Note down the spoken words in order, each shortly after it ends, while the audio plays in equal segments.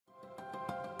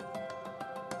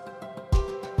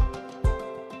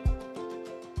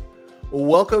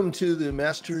Welcome to the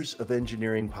Masters of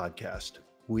Engineering podcast.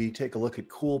 We take a look at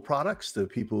cool products, the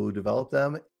people who develop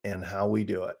them, and how we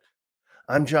do it.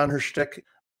 I'm John Hirschtick.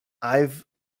 I've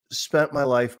spent my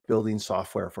life building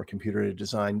software for computer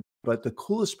design, but the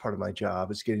coolest part of my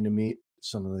job is getting to meet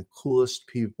some of the coolest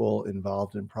people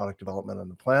involved in product development on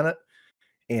the planet.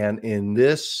 And in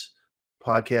this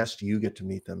podcast, you get to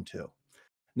meet them too.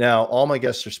 Now, all my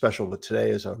guests are special, but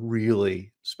today is a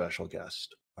really special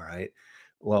guest. All right.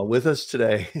 Well, with us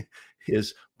today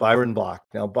is Byron Bloch.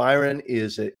 Now, Byron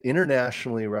is an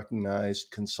internationally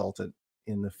recognized consultant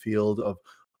in the field of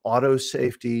auto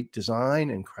safety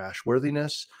design and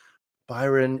crashworthiness.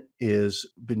 Byron has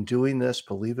been doing this,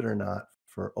 believe it or not,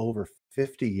 for over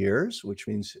 50 years, which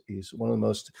means he's one of the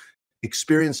most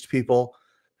experienced people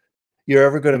you're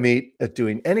ever going to meet at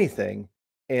doing anything.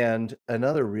 And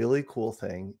another really cool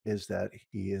thing is that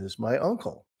he is my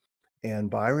uncle. And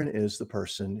Byron is the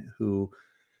person who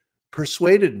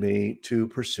persuaded me to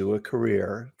pursue a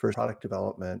career for product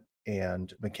development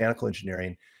and mechanical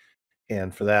engineering.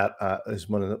 And for that is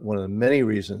one of the many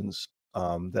reasons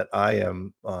that I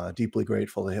am deeply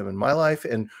grateful to him in my life.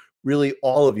 And really,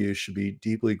 all of you should be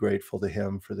deeply grateful to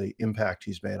him for the impact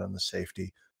he's made on the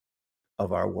safety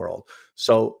of our world.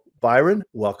 So, Byron,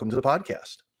 welcome to the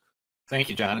podcast. Thank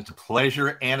you, John. It's a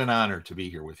pleasure and an honor to be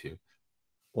here with you.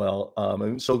 Well,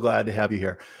 I'm so glad to have you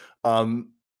here.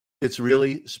 It's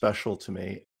really special to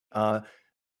me.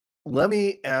 Let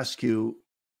me ask you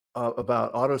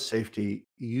about auto safety.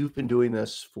 You've been doing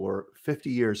this for 50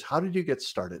 years. How did you get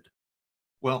started?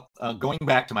 Well, going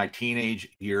back to my teenage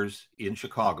years in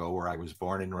Chicago, where I was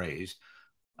born and raised,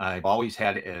 I've always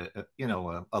had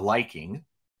a liking,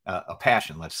 a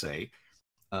passion, let's say,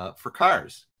 for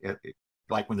cars.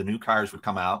 Like when the new cars would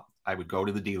come out, I would go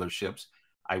to the dealerships.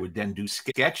 I would then do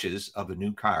sketches of the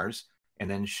new cars and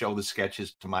then show the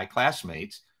sketches to my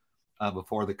classmates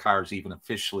before the cars even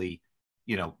officially,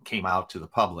 came out to the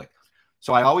public.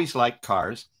 So I always liked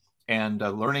cars, and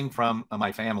learning from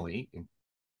my family,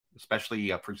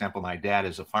 especially, for example, my dad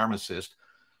is a pharmacist,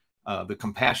 the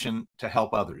compassion to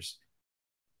help others.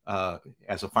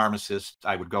 As a pharmacist,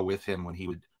 I would go with him when he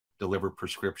would deliver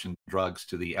prescription drugs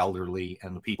to the elderly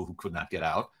and the people who could not get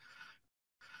out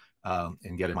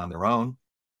and get them on their own.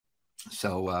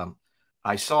 So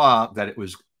I saw that it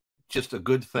was just a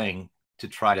good thing to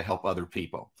try to help other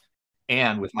people.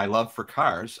 And with my love for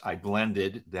cars, I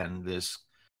blended then this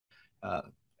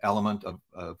element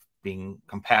of being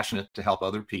compassionate to help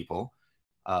other people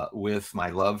with my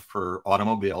love for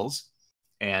automobiles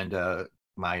and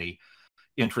my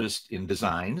interest in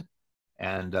design,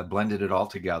 and blended it all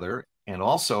together. And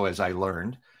also, as I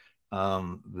learned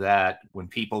that when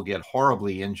people get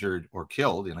horribly injured or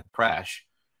killed in a crash,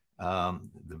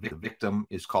 the victim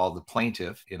is called the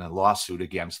plaintiff in a lawsuit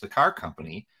against the car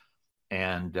company,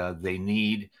 and they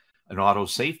need an auto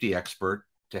safety expert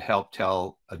to help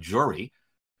tell a jury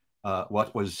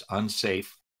what was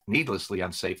unsafe, needlessly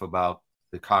unsafe about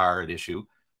the car at issue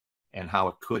and how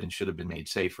it could and should have been made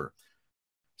safer.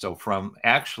 So from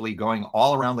actually going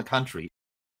all around the country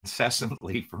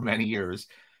incessantly for many years,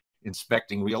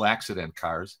 inspecting real accident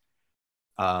cars,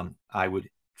 I would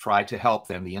try to help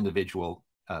them, the individual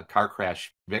car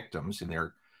crash victims, in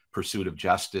their pursuit of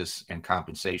justice and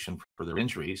compensation for their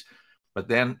injuries. But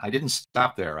then I didn't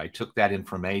stop there. I took that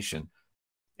information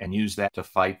and used that to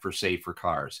fight for safer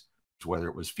cars, whether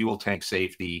it was fuel tank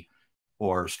safety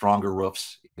or stronger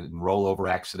roofs in rollover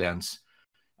accidents,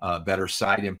 better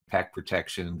side impact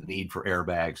protection, the need for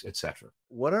airbags, etc.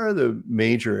 What are the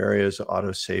major areas of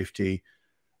auto safety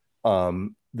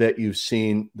that you've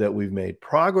seen that we've made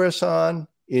progress on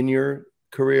in your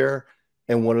career?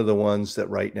 And what are the ones that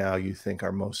right now you think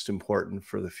are most important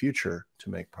for the future to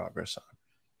make progress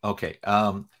on? Okay.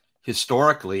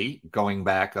 Historically, going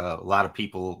back, a lot of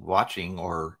people watching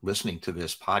or listening to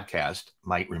this podcast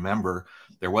might remember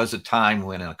there was a time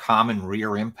when in a common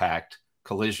rear impact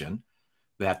collision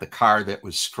that the car that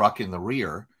was struck in the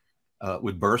rear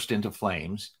would burst into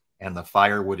flames, and the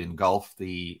fire would engulf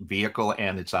the vehicle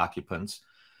and its occupants.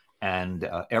 And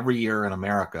every year in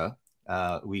America,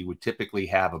 we would typically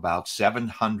have about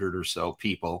 700 or so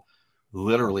people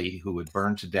literally who would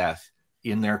burn to death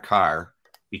in their car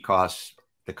because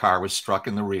the car was struck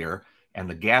in the rear and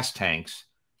the gas tanks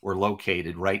were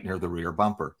located right near the rear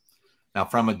bumper. Now,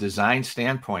 from a design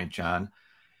standpoint, John,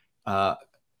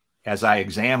 as I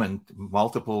examined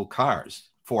multiple cars,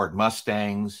 Ford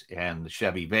Mustangs and the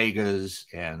Chevy Vegas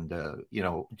and,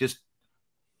 just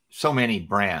so many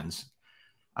brands,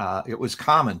 it was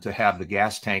common to have the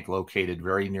gas tank located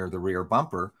very near the rear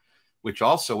bumper, which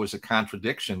also was a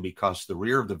contradiction because the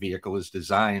rear of the vehicle is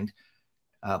designed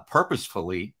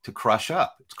purposefully to crush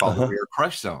up. It's called the rear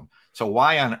crush zone. So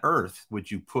why on earth would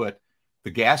you put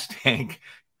the gas tank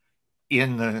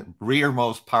in the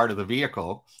rearmost part of the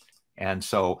vehicle? And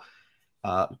so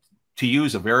to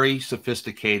use a very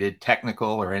sophisticated technical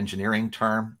or engineering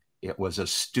term, it was a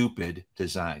stupid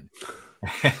design.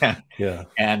 Yeah.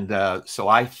 And so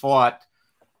I fought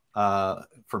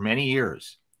for many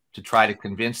years to try to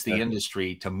convince the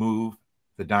industry to move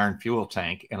the darn fuel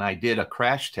tank. And I did a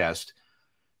crash test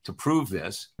to prove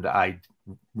this. I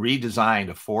redesigned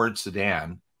a Ford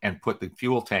sedan and put the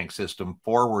fuel tank system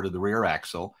forward of the rear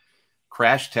axle,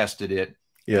 crash tested it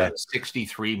at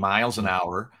 63 miles an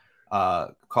hour,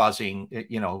 causing,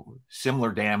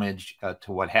 similar damage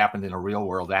to what happened in a real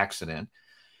world accident.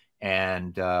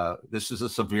 And this is a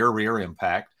severe rear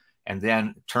impact. And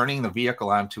then turning the vehicle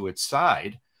onto its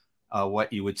side,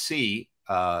 what you would see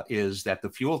is that the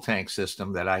fuel tank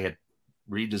system that I had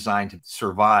redesigned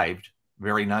survived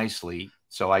very nicely.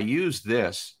 So I used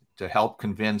this to help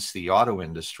convince the auto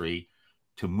industry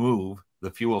to move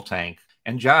the fuel tank.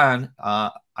 And John,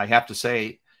 I have to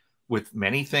say, with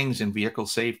many things in vehicle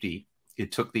safety,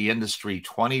 it took the industry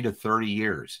 20 to 30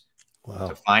 years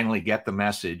to finally get the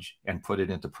message and put it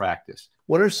into practice.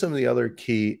 What are some of the other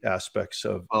key aspects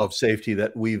of safety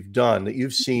that we've done that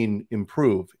you've seen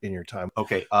improve in your time?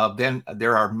 Okay, then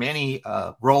there are many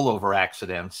rollover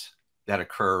accidents that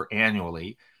occur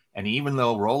annually. And even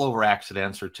though rollover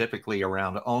accidents are typically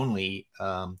around only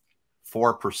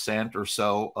 4% or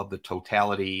so of the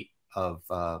totality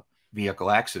of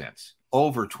vehicle accidents,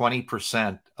 over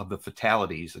 20% of the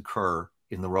fatalities occur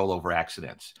in the rollover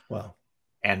accidents. Wow.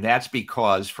 And that's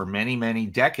because for many, many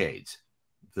decades,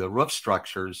 the roof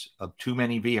structures of too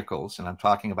many vehicles, and I'm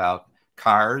talking about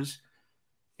cars,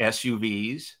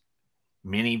 SUVs,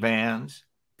 minivans,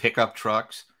 pickup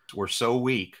trucks, were so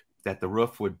weak that the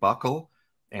roof would buckle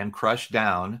and crush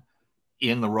down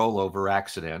in the rollover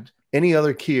accident. Any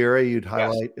other key area you'd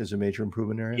highlight as a major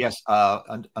improvement area? Yes.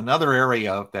 Another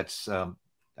area that's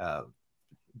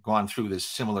gone through this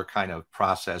similar kind of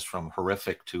process from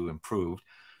horrific to improved,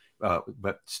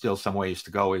 but still some ways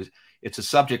to go, is it's a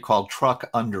subject called truck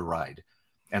underride.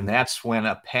 And that's when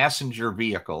a passenger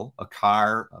vehicle, a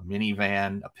car, a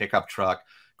minivan, a pickup truck,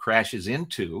 crashes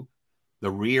into the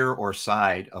rear or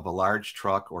side of a large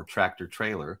truck or tractor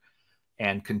trailer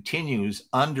and continues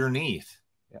underneath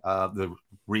the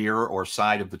rear or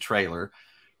side of the trailer,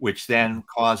 which then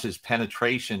causes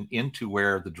penetration into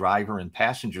where the driver and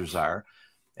passengers are.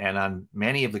 And on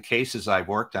many of the cases I've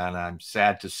worked on, I'm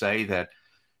sad to say that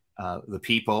the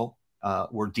people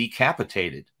were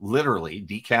decapitated, literally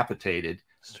decapitated,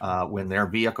 when their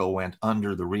vehicle went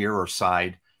under the rear or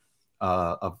side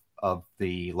of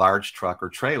the large truck or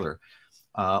trailer.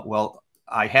 Well,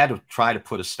 I had to try to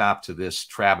put a stop to this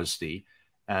travesty.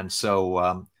 And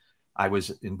so I was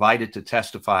invited to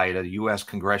testify at a U.S.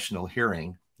 congressional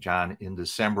hearing, John, in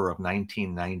December of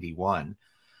 1991.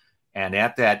 And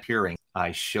at that hearing,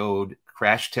 I showed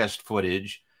crash test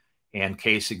footage and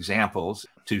case examples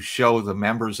to show the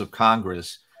members of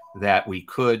Congress that we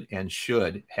could and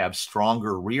should have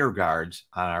stronger rear guards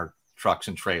on our trucks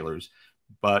and trailers,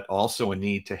 but also a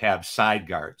need to have side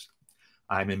guards.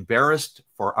 I'm embarrassed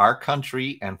for our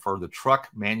country and for the truck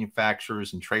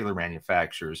manufacturers and trailer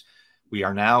manufacturers. We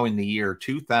are now in the year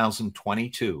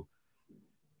 2022,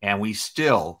 and we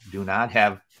still do not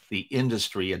have the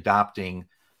industry adopting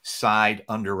side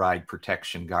underride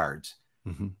protection guards.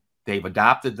 They've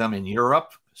adopted them in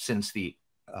Europe since the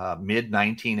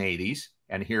mid-1980s.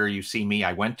 And here you see me.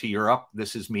 I went to Europe.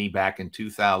 This is me back in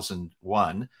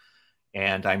 2001.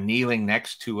 And I'm kneeling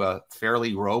next to a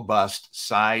fairly robust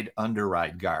side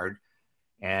underride guard.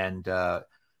 And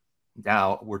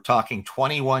now we're talking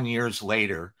 21 years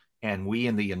later, and we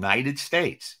in the United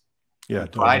States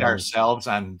pride ourselves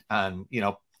on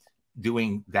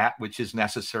doing that which is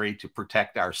necessary to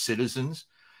protect our citizens.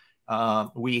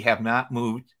 We have not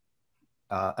moved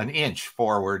an inch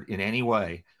forward in any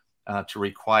way to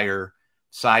require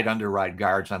side underride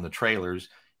guards on the trailers,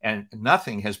 and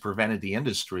nothing has prevented the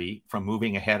industry from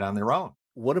moving ahead on their own.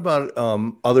 What about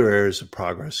other areas of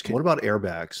progress? What about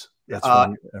airbags?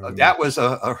 That was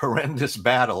a horrendous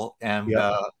battle, and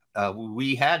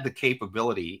we had the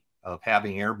capability of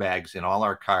having airbags in all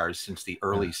our cars since the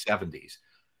early 70s.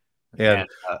 And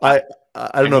I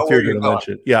don't know if you're going to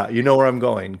mention. Yeah, you know where I'm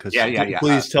going, because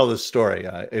please tell this story.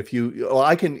 If you,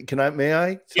 may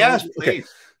I? Yes, please. Okay.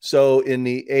 So in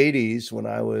the 80s, when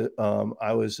I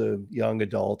was a young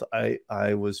adult,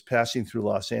 I was passing through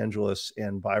Los Angeles,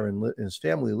 and Byron and his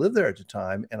family lived there at the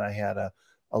time, and I had a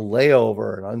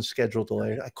layover, an unscheduled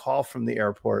delay. I call from the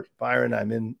airport, Byron,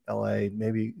 I'm in LA,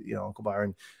 maybe, Uncle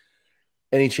Byron,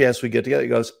 any chance we get together? He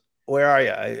goes, where are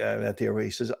you? I'm at the airport.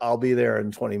 He says, I'll be there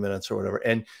in 20 minutes or whatever.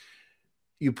 And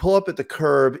you pull up at the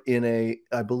curb in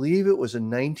I believe it was a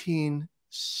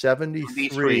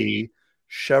 1973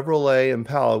 Chevrolet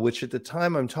Impala, which at the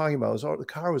time I'm talking about the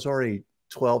car was already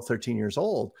 12, 13 years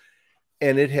old,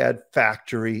 and it had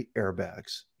factory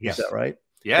airbags. Yes. Is that right?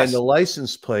 Yes. And the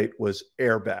license plate was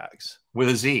airbags. With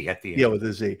a Z at the end. Yeah, with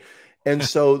a Z. And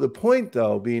so the point,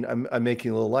 though, being I'm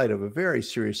making a little light of a very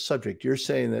serious subject. You're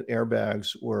saying that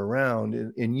airbags were around,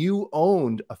 and you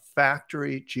owned a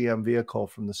factory GM vehicle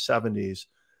from the 70s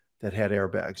that had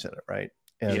airbags in it, right?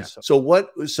 And yeah. So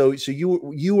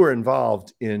you were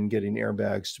involved in getting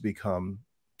airbags to become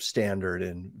standard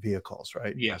in vehicles,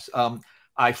 right? Yes.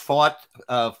 I fought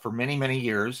for many, many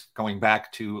years, going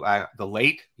back to the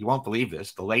late, you won't believe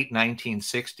this, the late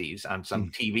 1960s on some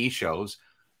TV shows.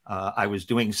 I was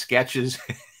doing sketches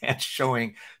and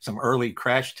showing some early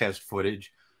crash test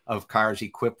footage of cars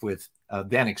equipped with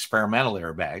then experimental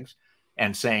airbags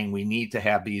and saying we need to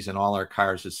have these in all our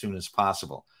cars as soon as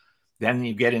possible. Then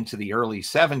you get into the early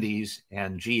 70s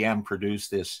and GM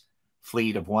produced this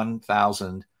fleet of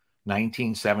 1,000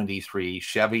 1973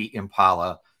 Chevy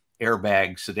Impala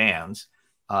airbag sedans.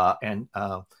 And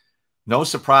no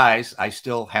surprise, I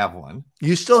still have one.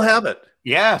 You still have it?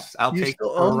 Yes, I'll take it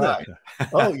for a ride.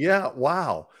 Oh, yeah.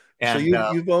 Wow. And,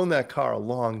 so you've owned that car a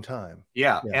long time.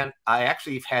 Yeah. And I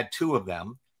actually have had two of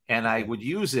them, and I would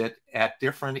use it at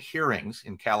different hearings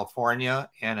in California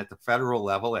and at the federal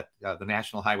level at the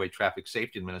National Highway Traffic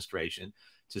Safety Administration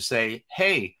to say,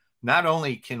 hey, not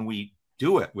only can we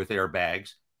do it with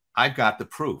airbags, I've got the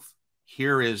proof.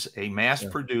 Here is a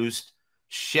mass-produced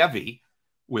Chevy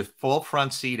with full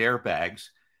front seat airbags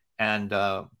and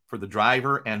for the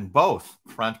driver and both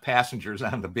front passengers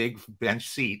on the big bench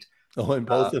seat. Oh, and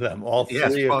both of them, all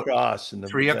three across. And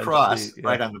three across,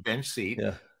 right on the bench seat.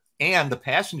 Yeah. And the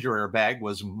passenger airbag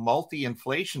was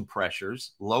multi-inflation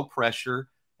pressures, low pressure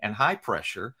and high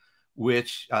pressure,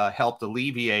 which helped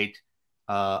alleviate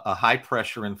a high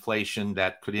pressure inflation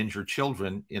that could injure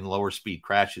children in lower speed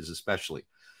crashes, especially.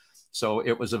 So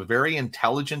it was a very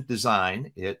intelligent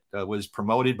design. It was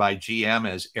promoted by GM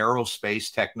as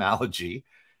aerospace technology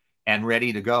and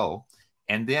ready to go.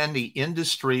 And then the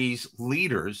industry's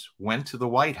leaders went to the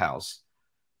White House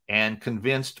and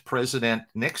convinced President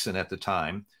Nixon at the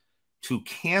time to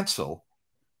cancel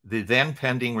the then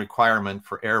pending requirement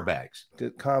for airbags.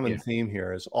 The common theme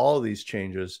here is all of these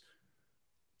changes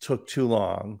took too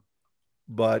long,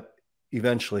 but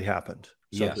eventually happened.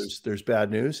 So there's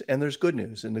bad news and there's good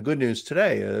news. And the good news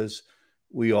today is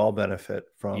we all benefit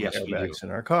from airbags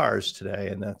in our cars today.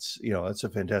 And that's, that's a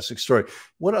fantastic story.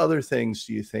 What other things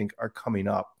do you think are coming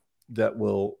up that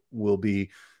will be,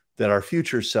 that our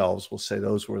future selves will say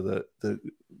those were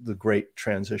the great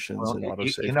transitions in auto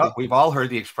safety? We've all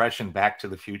heard the expression back to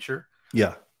the future.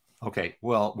 Yeah. Okay.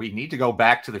 Well, we need to go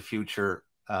back to the future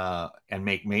and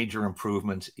make major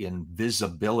improvements in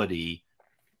visibility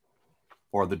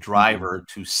for the driver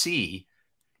to see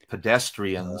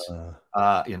pedestrians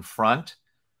in front,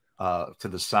 to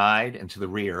the side, and to the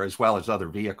rear, as well as other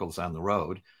vehicles on the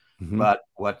road. But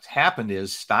what's happened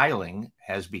is styling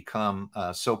has become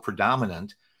so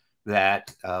predominant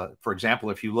that, for example,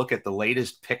 if you look at the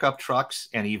latest pickup trucks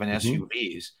and even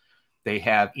SUVs, they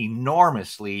have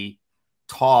enormously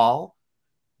tall,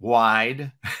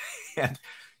 wide, and,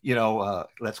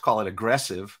 let's call it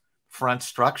aggressive front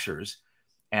structures.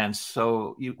 And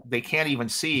so they can't even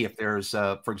see if there's,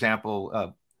 for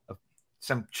example,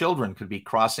 some children could be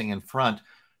crossing in front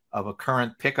of a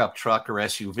current pickup truck or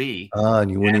SUV. And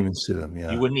you wouldn't even see them.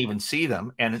 Yeah. You wouldn't even see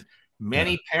them. And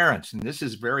many parents, and this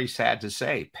is very sad to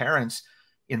say, parents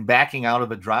in backing out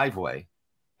of a driveway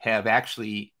have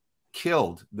actually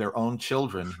killed their own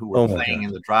children who were playing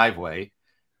in the driveway.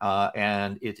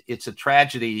 And it's a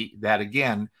tragedy that,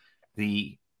 again,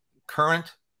 the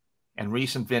current and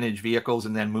recent vintage vehicles,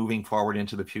 and then moving forward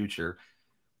into the future,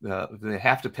 they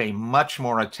have to pay much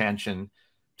more attention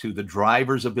to the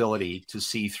driver's ability to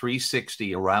see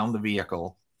 360 around the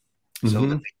vehicle so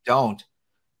that they don't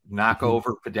knock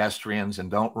over pedestrians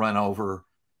and don't run over,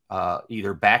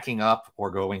 either backing up or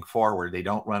going forward. They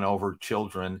don't run over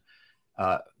children,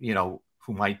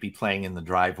 who might be playing in the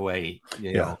driveway,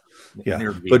 near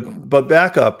the vehicle. But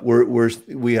back up,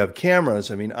 we have cameras.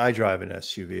 I mean, I drive an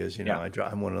SUV, as you know.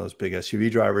 I'm one of those big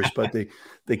SUV drivers, but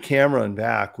the camera in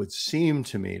back would seem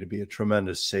to me to be a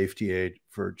tremendous safety aid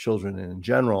for children in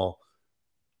general.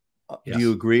 Do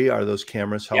you agree? Are those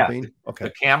cameras helping? Okay.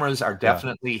 The cameras are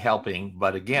definitely helping,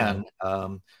 but again,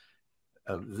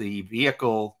 the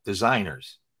vehicle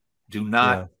designers do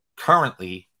not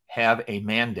currently have a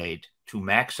mandate to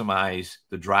maximize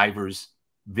the driver's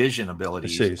vision I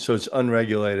abilities. see. So it's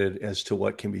unregulated as to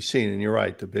what can be seen. And you're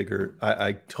right, the bigger,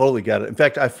 I totally get it. In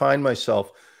fact, I find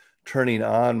myself turning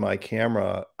on my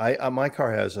camera. My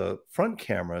car has a front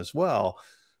camera as well,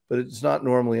 but it's not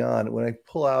normally on. When I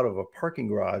pull out of a parking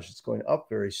garage, it's going up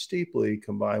very steeply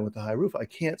combined with the high roof. I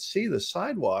can't see the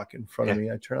sidewalk in front of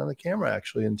me. I turn on the camera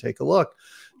actually and take a look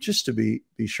just to be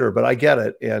sure, but I get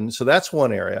it. And so that's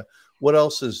one area. What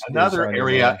else is another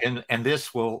area, and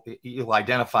this you'll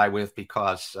identify with,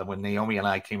 because when Naomi and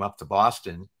I came up to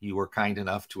Boston, you were kind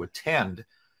enough to attend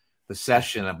the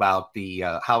session about the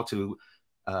how to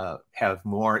have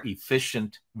more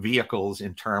efficient vehicles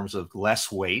in terms of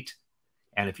less weight.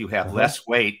 And if you have less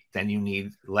weight, then you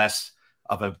need less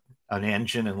of an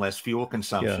engine and less fuel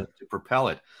consumption to propel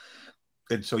it.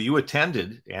 And so you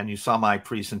attended and you saw my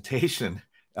presentation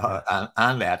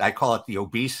on that. I call it the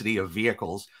obesity of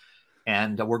vehicles.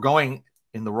 And we're going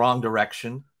in the wrong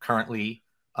direction currently,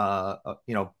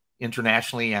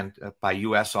 internationally and by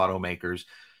U.S. automakers,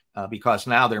 because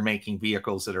now they're making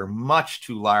vehicles that are much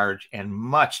too large and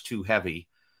much too heavy.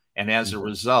 And as a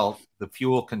result, the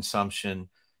fuel consumption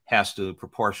has to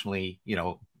proportionally,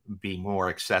 be more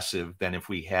excessive than if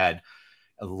we had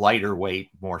a lighter weight,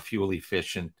 more fuel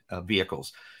efficient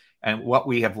vehicles. And what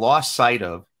we have lost sight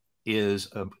of is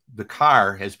the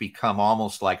car has become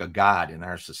almost like a god in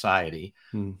our society,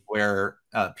 where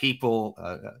people,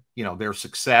 their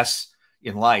success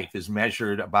in life is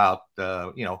measured about,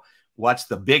 what's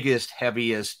the biggest,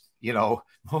 heaviest,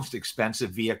 most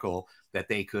expensive vehicle that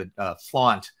they could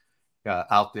flaunt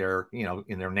out there,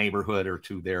 in their neighborhood or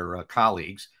to their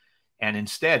colleagues. And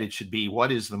instead, it should be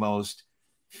what is the most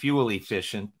fuel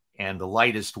efficient and the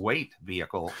lightest weight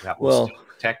vehicle that will still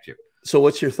protect you. So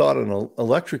what's your thought on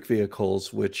electric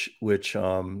vehicles, which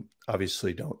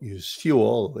obviously don't use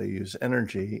fuel, they use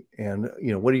energy? And,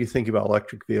 what do you think about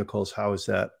electric vehicles? How is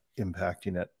that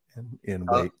impacting it in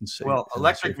weight and safety? Well,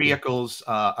 electric vehicles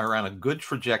are on a good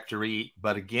trajectory,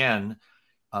 but again,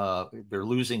 they're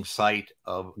losing sight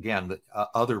of, the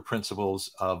other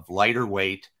principles of lighter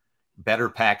weight, better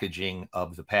packaging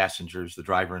of the passengers, the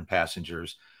driver and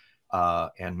passengers,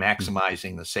 and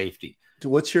maximizing the safety.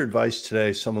 What's your advice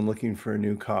today? Someone looking for a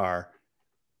new car,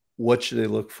 what should they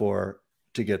look for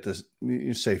to get this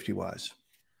safety wise?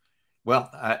 Well,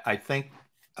 I think,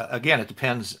 again, it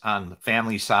depends on the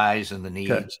family size and the needs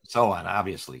and so on.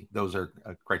 Obviously, those are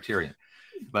criterion.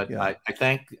 But I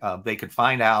think they could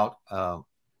find out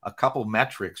a couple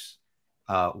metrics.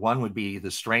 One would be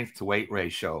the strength to weight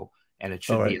ratio, and it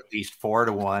should be at least 4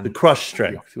 to 1. The crush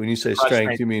strength. When you say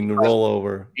strength, you mean the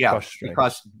rollover crush strength.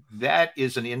 Because that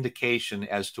is an indication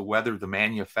as to whether the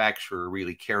manufacturer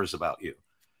really cares about you.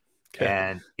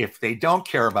 And if they don't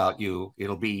care about you,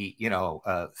 it'll be,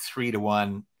 3 to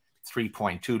 1,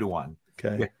 3.2 to 1.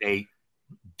 If they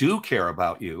do care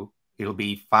about you, it'll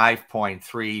be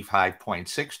 5.3,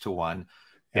 5.6 to 1.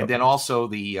 And then also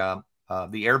the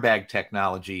airbag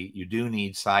technology, you do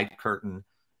need side curtain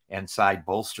and side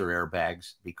bolster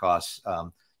airbags, because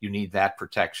you need that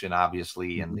protection,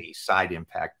 obviously, in the side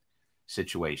impact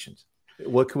situations.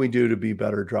 What can we do to be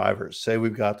better drivers? Say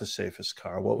we've got the safest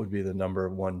car. What would be the number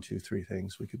 1, 2, 3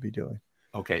 things we could be doing?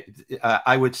 Okay.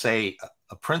 I would say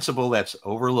a principle that's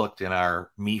overlooked in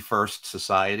our me first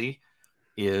society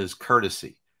is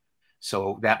courtesy.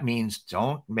 So that means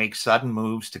don't make sudden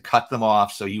moves to cut them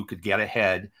off so you could get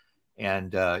ahead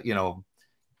and,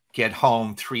 get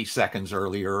home 3 seconds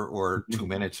earlier or 2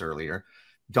 minutes earlier.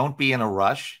 Don't be in a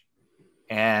rush.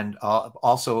 And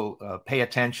also pay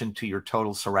attention to your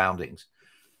total surroundings.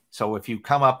 So if you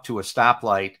come up to a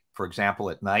stoplight, for example,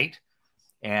 at night,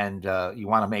 and you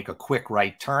want to make a quick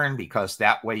right turn because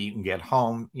that way you can get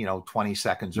home, 20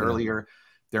 seconds earlier,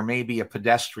 there may be a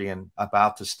pedestrian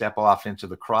about to step off into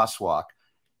the crosswalk.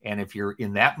 And if you're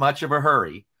in that much of a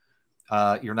hurry,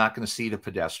 you're not going to see the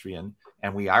pedestrian.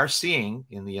 And we are seeing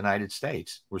in the United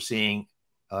States, we're seeing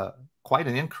quite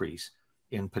an increase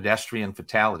in pedestrian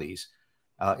fatalities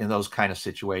in those kind of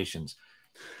situations.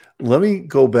 Let me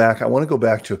go back. I want to go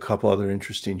back to a couple other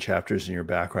interesting chapters in your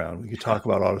background. We could talk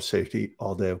about auto safety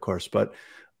all day, of course, but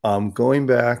going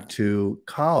back to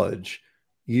college,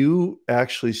 you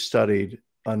actually studied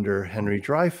under Henry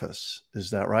Dreyfuss.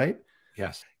 Is that right?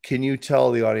 Yes. Can you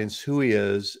tell the audience who he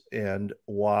is and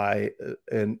why,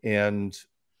 and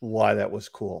why that was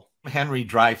cool? Henry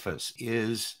Dreyfuss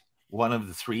is one of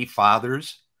the 3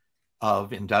 fathers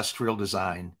of industrial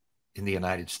design in the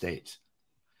United States.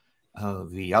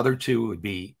 The other 2 would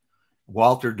be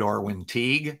Walter Darwin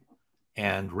Teague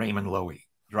and Raymond Loewy.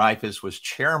 Dreyfuss was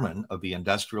chairman of the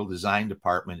industrial design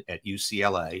department at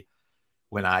UCLA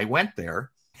when I went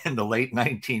there in the late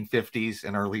 1950s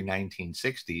and early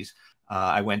 1960s.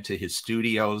 I went to his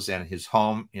studios and his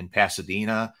home in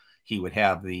Pasadena. He would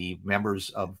have the members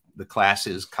of the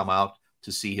classes come out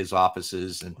to see his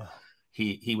offices, and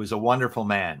he was a wonderful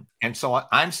man. And so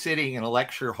I'm sitting in a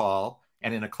lecture hall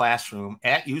and in a classroom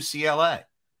at UCLA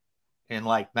in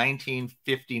like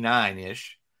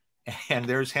 1959-ish, and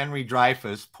there's Henry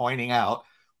Dreyfuss pointing out,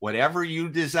 whatever you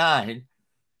design,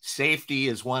 safety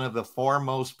is one of the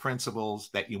foremost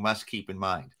principles that you must keep in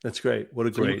mind. That's great. What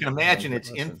a so great. You can imagine its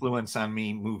influence on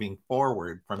me moving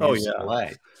forward from Oh,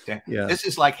 UCLA. Yeah. This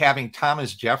is like having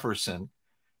Thomas Jefferson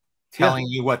telling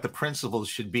you what the principles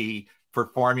should be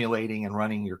for formulating and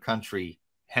running your country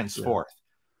henceforth.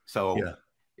 So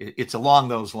it's along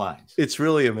those lines. It's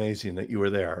really amazing that you were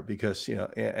there, because, you know,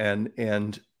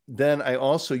 and then I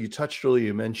also, you touched earlier,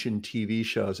 you mentioned TV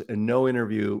shows, and no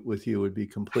interview with you would be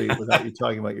complete without you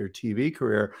talking about your TV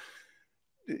career.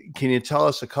 Can you tell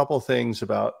us a couple things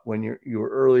about when you were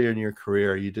earlier in your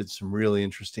career? You did some really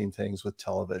interesting things with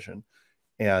television,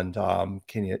 and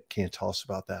can you tell us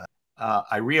about that?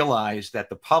 I realized that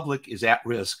the public is at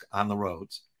risk on the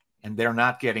roads, and they're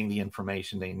not getting the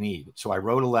information they need. So I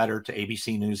wrote a letter to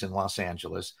ABC News in Los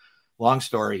Angeles. Long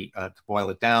story, to boil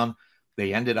it down,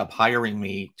 they ended up hiring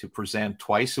me to present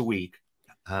twice a week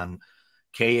on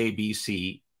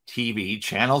KABC TV,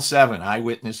 Channel 7,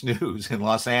 Eyewitness News in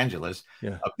Los Angeles,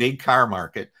 a big car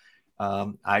market.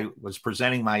 I was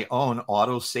presenting my own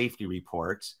auto safety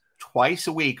reports twice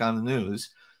a week on the news.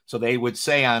 So they would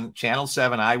say on Channel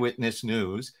 7 Eyewitness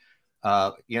News,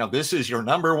 you know, this is your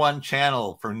 #1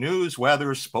 channel for news,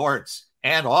 weather, sports,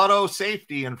 and auto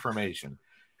safety information.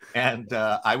 And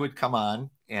I would come on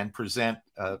and present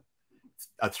a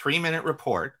 3-minute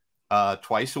report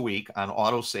twice a week on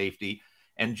auto safety.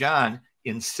 And John,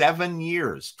 in 7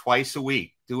 years, twice a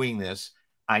week doing this,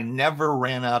 I never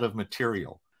ran out of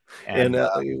material. And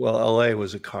well, LA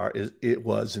was it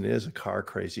was and is a car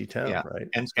crazy town, right?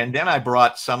 And then I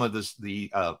brought some of the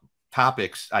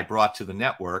topics I brought to the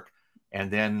network,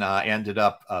 and then ended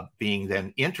up being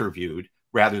then interviewed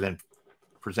rather than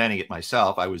presenting it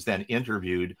myself. I was then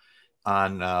interviewed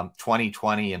on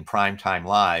 2020 and Primetime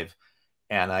Live,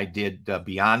 and I did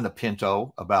Beyond the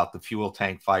Pinto about the fuel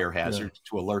tank fire hazard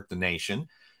to alert the nation,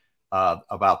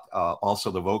 about also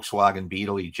the Volkswagen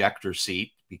Beetle ejector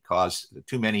seat, because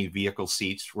too many vehicle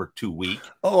seats were too weak.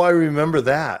 Oh, I remember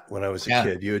that when I was a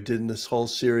kid. You did this whole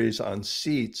series on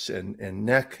seats and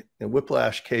neck and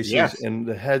whiplash cases and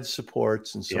the head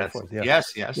supports and so forth.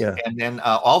 Yes. And then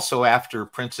also after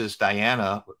Princess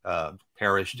Diana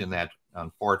perished in that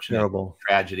unfortunate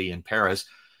tragedy in Paris,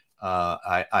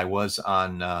 I was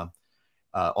on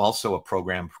also a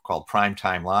program called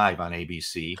Primetime Live on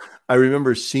ABC. I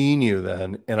remember seeing you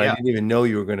then, and I didn't even know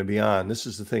you were going to be on. This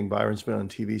is the thing. Byron's been on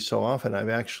TV so often. I've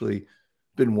actually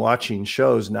been watching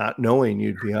shows not knowing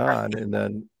you'd be on. And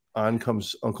then on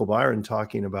comes Uncle Byron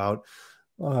talking about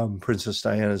Princess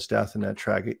Diana's death in that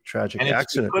tragic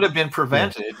accident. It could have been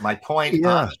prevented. My point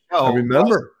on the show, I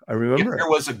remember. If there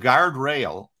was a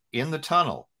guardrail in the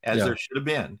tunnel, as there should have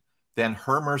been, then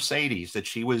her Mercedes that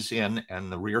she was in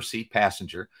and the rear seat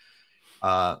passenger,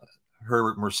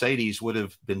 her Mercedes would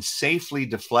have been safely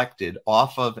deflected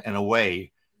off of and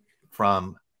away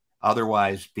from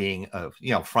otherwise being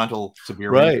a frontal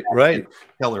severe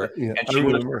killer, and she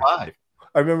would have survived.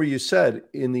 I remember you said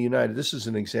this is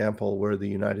an example where the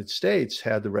United States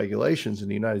had the regulations. In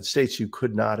the United States, you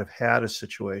could not have had a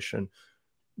situation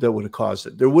that would have caused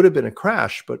it. There would have been a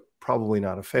crash, but probably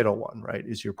not a fatal one, right?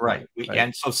 Is your point? Right.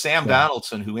 And so Sam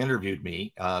Donaldson, who interviewed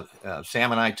me,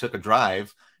 Sam and I took a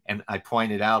drive, and I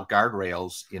pointed out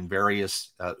guardrails in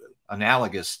various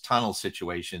analogous tunnel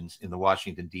situations in the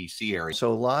Washington, D.C. area.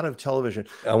 So a lot of television.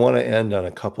 I want to end on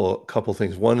a couple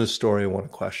things. One is a story, one a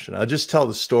question. I'll just tell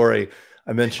the story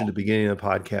I mentioned at the beginning of the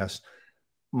podcast.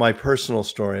 My personal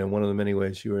story, and one of the many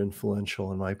ways you were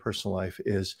influential in my personal life,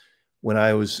 is when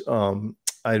I was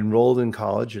I enrolled in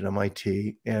college at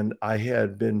MIT, and I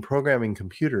had been programming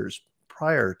computers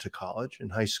prior to college. In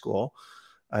high school,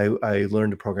 I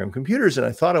learned to program computers, and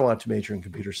I thought I wanted to major in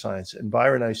computer science. And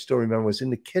Byron, I still remember, was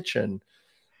in the kitchen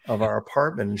of our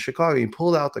apartment in Chicago. He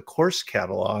pulled out the course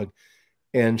catalog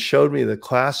and showed me the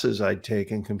classes I'd take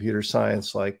in computer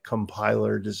science, like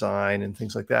compiler design and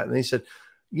things like that. And he said,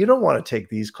 "You don't want to take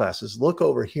these classes. Look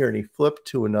over here." And he flipped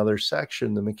to another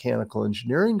section, the mechanical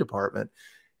engineering department.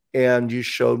 And you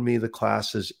showed me the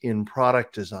classes in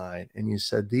product design, and you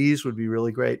said these would be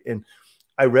really great. And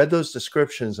I read those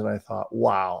descriptions and I thought,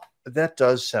 wow, that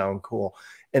does sound cool.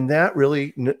 And that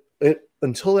really,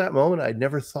 until that moment, I'd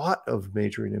never thought of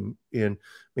majoring in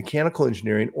mechanical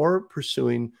engineering or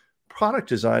pursuing product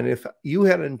design. If you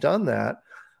hadn't done that,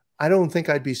 I don't think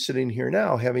I'd be sitting here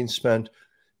now having spent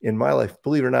in my life,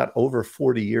 believe it or not, over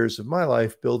 40 years of my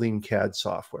life building CAD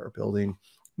software, building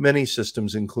many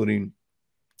systems, including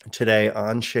today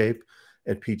Onshape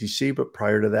at PTC, but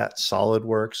prior to that,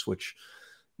 SolidWorks, which,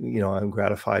 you know, I'm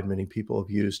gratified many people have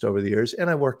used over the years. And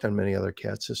I worked on many other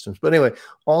CAD systems. But anyway,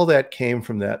 all that came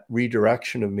from that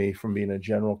redirection of me from being a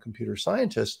general computer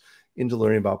scientist into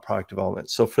learning about product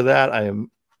development. So for that, I am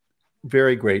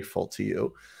very grateful to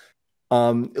you.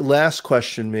 Last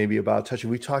question, maybe about touching.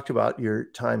 We talked about your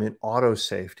time in auto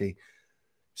safety.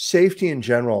 Safety in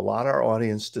general, a lot of our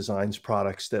audience designs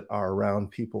products that are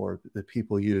around people or that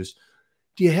people use.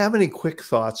 Do you have any quick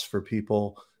thoughts for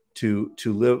people to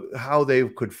live, how they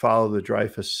could follow the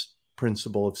Dreyfus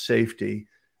principle of safety?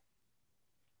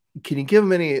 Can you give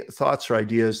them any thoughts or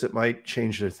ideas that might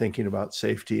change their thinking about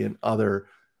safety in other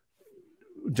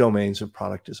domains of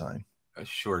product design?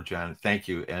 Sure, John. Thank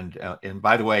you. And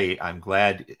by the way, I'm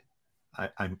glad,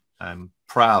 I'm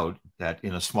proud that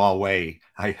in a small way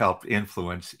I helped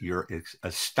influence your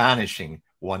astonishing,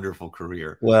 wonderful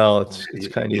career. Well, it's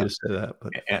kind of you to say that,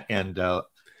 but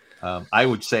I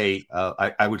would say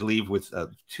I would leave with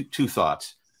two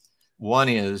thoughts. One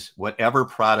is whatever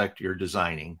product you're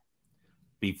designing,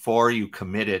 before you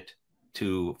commit it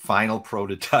to final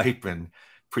prototype and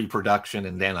pre-production,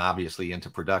 and then obviously into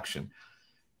production,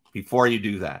 before you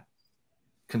do that,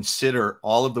 consider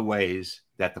all of the ways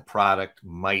that the product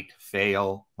might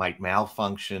fail, might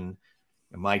malfunction,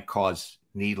 it might cause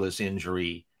needless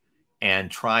injury, and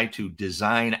try to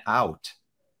design out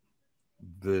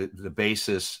the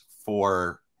basis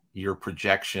for your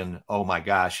projection. Oh my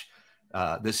gosh,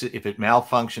 if it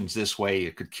malfunctions this way,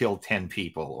 it could kill 10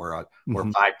 people or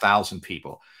 5,000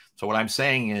 people. So what I'm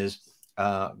saying is,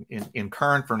 in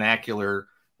current vernacular,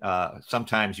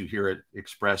 sometimes you hear it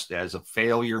expressed as a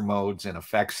failure modes and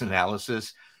effects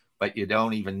analysis, but you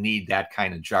don't even need that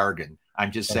kind of jargon.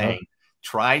 I'm just saying,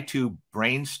 try to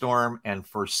brainstorm and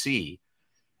foresee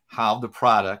how the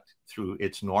product, through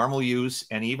its normal use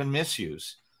and even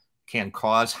misuse, can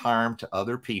cause harm to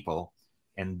other people,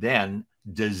 and then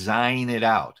design it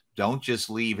out. Don't just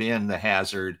leave in the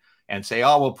hazard and say,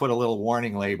 oh, we'll put a little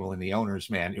warning label in the owner's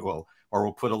manual, or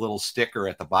we'll put a little sticker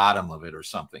at the bottom of it or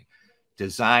something.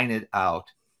 Design it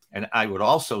out. And I would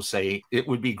also say it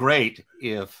would be great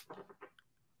if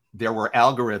there were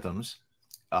algorithms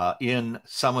in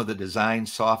some of the design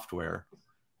software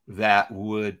that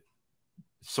would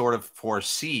sort of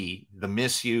foresee the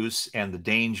misuse and the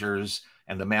dangers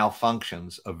and the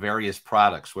malfunctions of various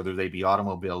products, whether they be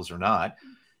automobiles or not,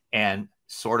 and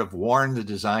sort of warn the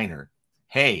designer,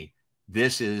 hey,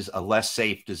 this is a less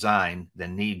safe design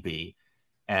than need be,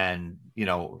 and you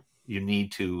know, you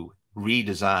need to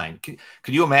redesign.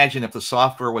 Could you imagine if the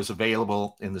software was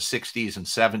available in the 60s and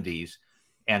 70s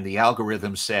and the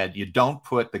algorithm said you don't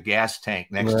put the gas tank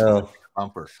next to the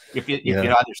bumper? If you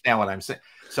understand what I'm saying.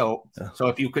 So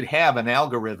if you could have an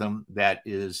algorithm that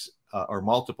is or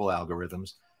multiple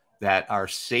algorithms that are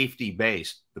safety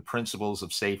based, the principles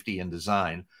of safety and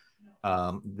design,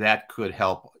 that could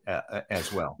help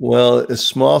as well. Well, a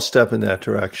small step in that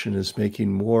direction is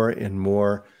making more and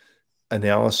more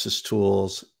analysis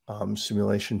tools,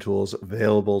 simulation tools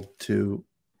available to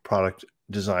product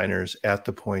designers at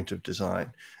the point of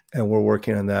design. And we're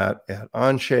working on that at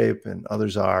Onshape, and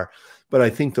others are. But I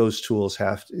think those tools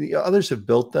have to, others have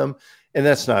built them, and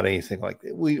that's not anything like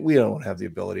that. We don't have the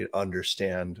ability to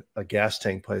understand a gas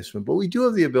tank placement, but we do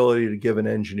have the ability to give an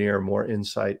engineer more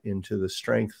insight into the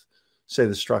strength, say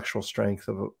the structural strength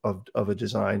of a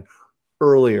design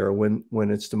earlier when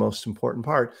it's the most important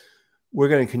part. We're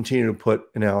going to continue to put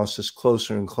analysis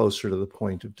closer and closer to the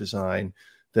point of design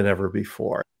than ever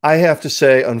before. I have to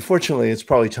say, unfortunately, it's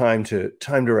probably time to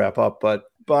wrap up. But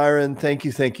Byron, thank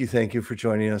you for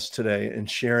joining us today and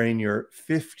sharing your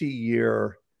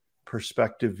 50-year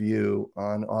perspective view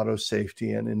on auto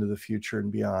safety and into the future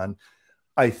and beyond.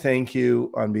 I thank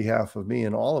you on behalf of me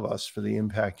and all of us for the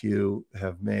impact you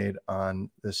have made on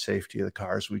the safety of the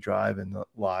cars we drive and the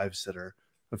lives that are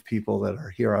of people that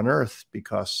are here on Earth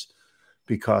because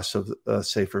of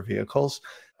safer vehicles.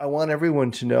 I want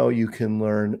everyone to know you can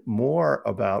learn more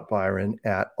about Byron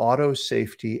at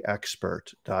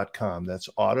autosafetyexpert.com. That's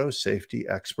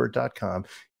autosafetyexpert.com.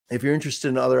 If you're interested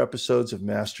in other episodes of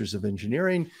Masters of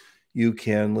Engineering, you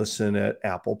can listen at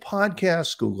Apple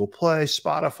Podcasts, Google Play,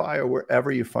 Spotify, or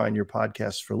wherever you find your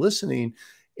podcasts for listening.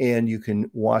 And you can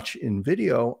watch in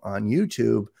video on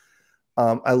YouTube.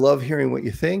 I love hearing what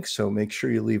you think, so make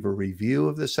sure you leave a review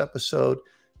of this episode.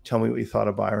 Tell me what you thought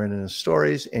of Byron and his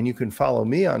stories. And you can follow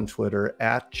me on Twitter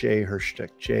at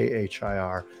jhirschtick,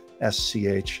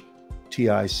 JHIRSCH.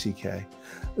 Tick.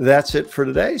 That's it for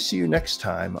today. See you next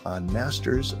time on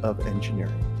Masters of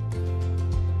Engineering.